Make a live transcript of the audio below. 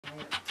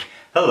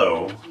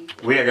Hello,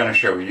 we are going to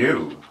show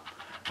you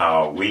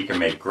how we can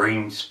make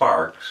green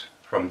sparks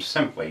from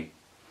simply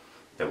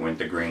the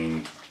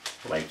WintoGreen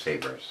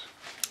LifeSavers.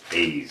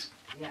 A's.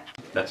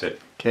 That's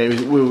it. Okay,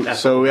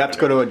 so we have to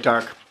go to a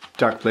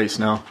dark place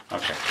now.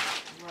 Okay.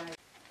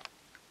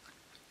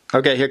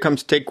 Okay, here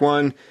comes take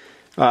one.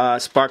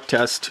 Spark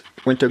test.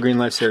 WintoGreen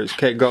LifeSavers.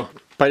 Okay, go.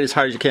 Bite as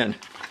hard as you can.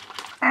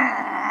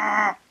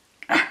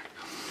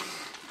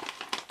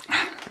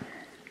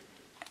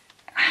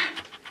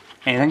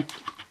 Anything?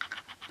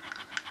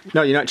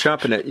 No, you're not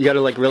chomping it. You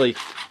gotta like really.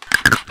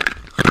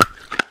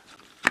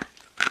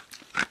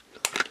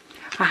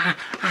 I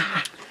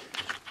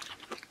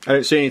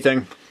didn't see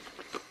anything.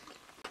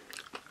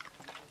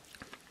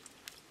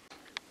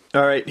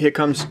 Alright, here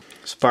comes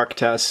spark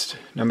test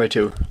number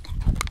 2.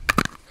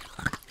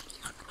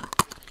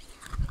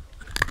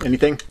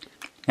 Anything?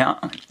 Yeah,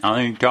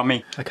 you tell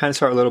me. I kind of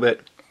saw it a little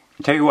bit.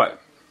 Tell you what,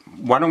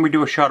 why don't we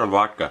do a shot of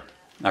vodka?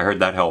 I heard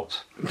that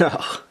helps.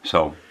 No.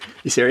 So.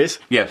 You serious?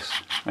 Yes,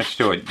 let's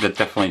do it. That's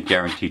definitely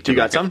guaranteed to you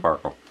got make some? it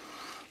sparkle.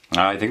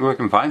 I think we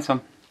can find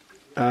some.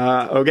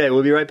 Okay,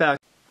 we'll be right back.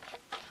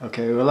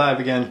 Okay, we're live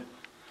again.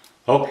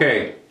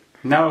 Okay,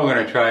 now we're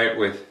going to try it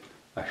with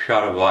a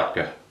shot of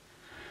vodka.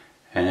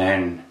 And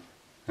then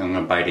I'm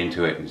going to bite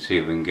into it and see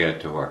if we can get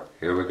it to work.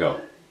 Here we go.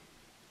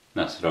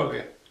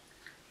 Nasrovia.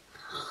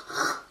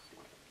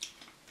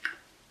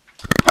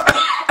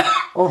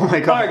 Oh my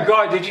god. Oh my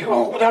god, did you?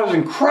 Oh, that was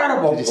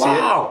incredible. Did you see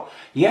wow.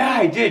 Yeah,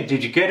 I did.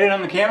 Did you get it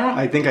on the camera?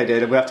 I think I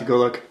did. We'll have to go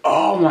look.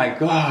 Oh my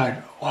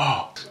god.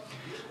 Wow.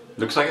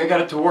 Looks like I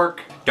got it to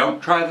work.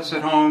 Don't try this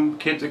at home,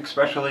 kids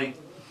especially.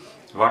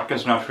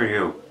 Vodka's not for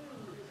you.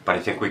 But I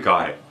think we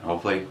got it.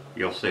 Hopefully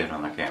you'll see it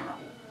on the camera.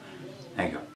 Thank you.